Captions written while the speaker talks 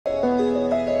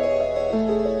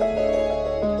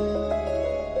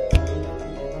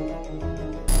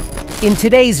In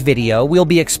today's video, we'll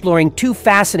be exploring two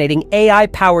fascinating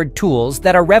AI-powered tools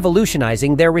that are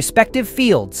revolutionizing their respective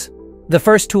fields. The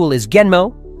first tool is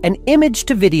Genmo, an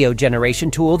image-to-video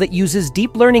generation tool that uses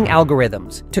deep learning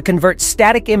algorithms to convert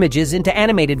static images into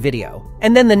animated video.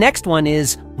 And then the next one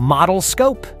is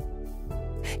Modelscope.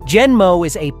 Genmo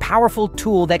is a powerful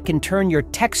tool that can turn your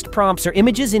text prompts or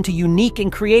images into unique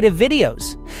and creative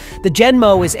videos. The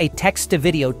Genmo is a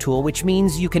text-to-video tool, which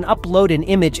means you can upload an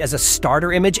image as a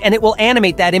starter image and it will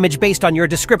animate that image based on your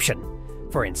description.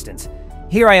 For instance,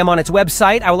 here I am on its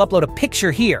website. I will upload a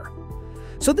picture here.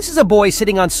 So this is a boy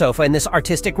sitting on a sofa in this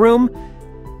artistic room.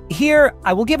 Here,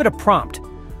 I will give it a prompt.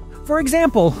 For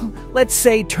example, let's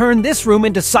say turn this room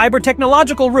into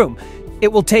cyber-technological room.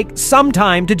 It will take some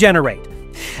time to generate.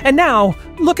 And now,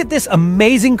 look at this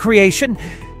amazing creation.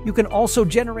 You can also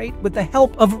generate with the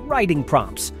help of writing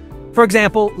prompts. For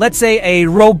example, let's say a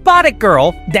robotic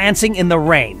girl dancing in the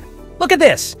rain. Look at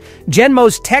this.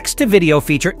 Genmo's text-to-video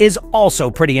feature is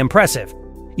also pretty impressive.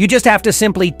 You just have to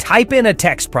simply type in a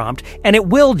text prompt, and it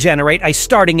will generate a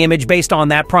starting image based on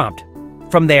that prompt.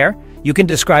 From there, you can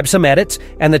describe some edits,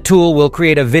 and the tool will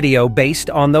create a video based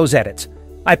on those edits.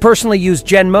 I personally use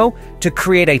Genmo to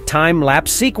create a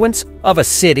time-lapse sequence of a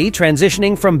city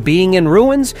transitioning from being in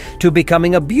ruins to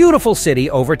becoming a beautiful city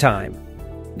over time.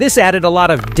 This added a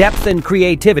lot of depth and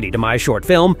creativity to my short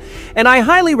film, and I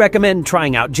highly recommend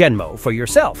trying out Genmo for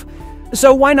yourself.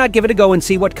 So why not give it a go and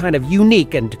see what kind of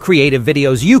unique and creative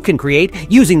videos you can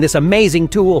create using this amazing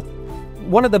tool?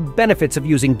 One of the benefits of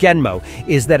using Genmo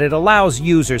is that it allows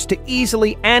users to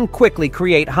easily and quickly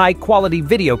create high-quality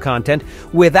video content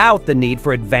without the need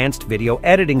for advanced video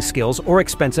editing skills or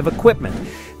expensive equipment.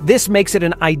 This makes it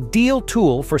an ideal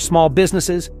tool for small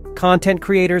businesses, content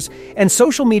creators, and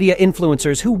social media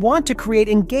influencers who want to create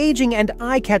engaging and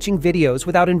eye-catching videos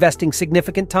without investing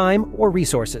significant time or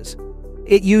resources.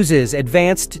 It uses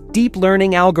advanced deep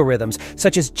learning algorithms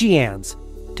such as GANs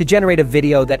to generate a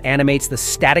video that animates the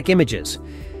static images,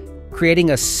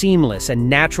 creating a seamless and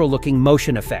natural-looking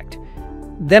motion effect.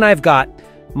 Then I've got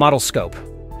Modelscope.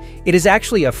 It is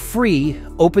actually a free,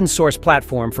 open-source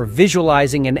platform for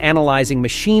visualizing and analyzing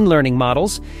machine learning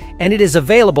models, and it is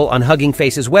available on Hugging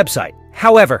Face's website.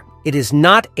 However, it is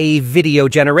not a video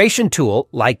generation tool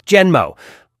like Genmo.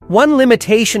 One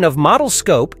limitation of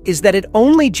Modelscope is that it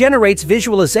only generates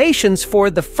visualizations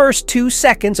for the first 2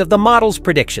 seconds of the model's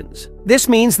predictions. This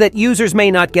means that users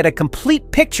may not get a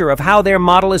complete picture of how their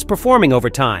model is performing over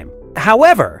time.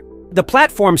 However, the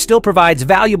platform still provides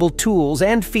valuable tools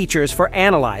and features for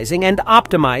analyzing and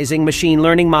optimizing machine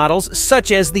learning models,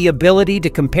 such as the ability to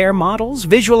compare models,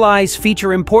 visualize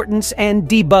feature importance, and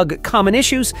debug common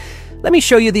issues. Let me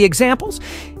show you the examples.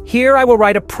 Here I will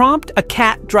write a prompt, a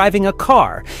cat driving a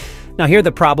car. Now here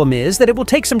the problem is that it will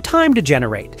take some time to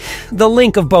generate. The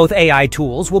link of both AI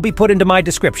tools will be put into my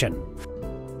description.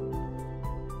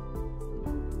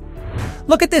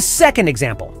 Look at this second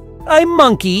example. A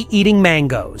monkey eating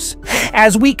mangoes.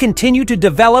 As we continue to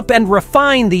develop and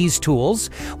refine these tools,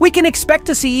 we can expect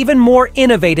to see even more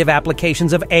innovative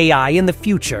applications of AI in the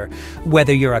future.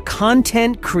 Whether you're a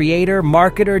content creator,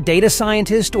 marketer, data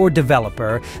scientist, or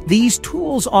developer, these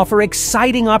tools offer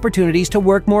exciting opportunities to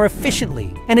work more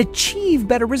efficiently and achieve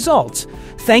better results.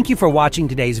 Thank you for watching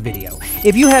today's video.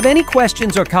 If you have any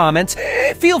questions or comments,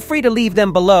 feel free to leave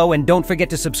them below, and don't forget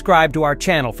to subscribe to our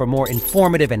channel for more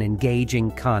informative and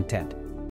engaging content.